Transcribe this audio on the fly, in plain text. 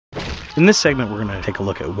In this segment, we're going to take a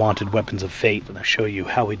look at Wanted Weapons of Fate, and I'll show you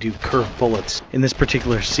how we do curved bullets. In this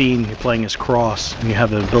particular scene, you're playing as Cross, and you have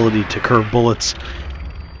the ability to curve bullets.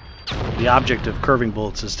 The object of curving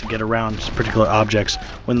bullets is to get around particular objects.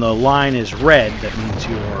 When the line is red, that means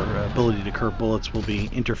your ability to curve bullets will be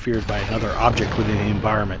interfered by another object within the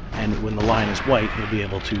environment. And when the line is white, you'll be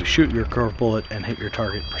able to shoot your curved bullet and hit your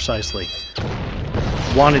target precisely.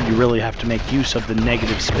 Wanted, you really have to make use of the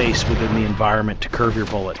negative space within the environment to curve your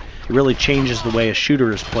bullet. It really changes the way a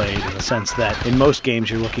shooter is played, in the sense that in most games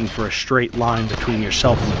you're looking for a straight line between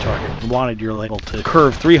yourself and the target. In Wanted, you're able to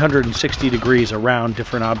curve 360 degrees around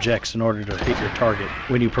different objects in order to hit your target.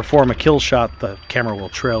 When you perform a kill shot, the camera will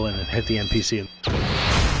trail in and hit the NPC.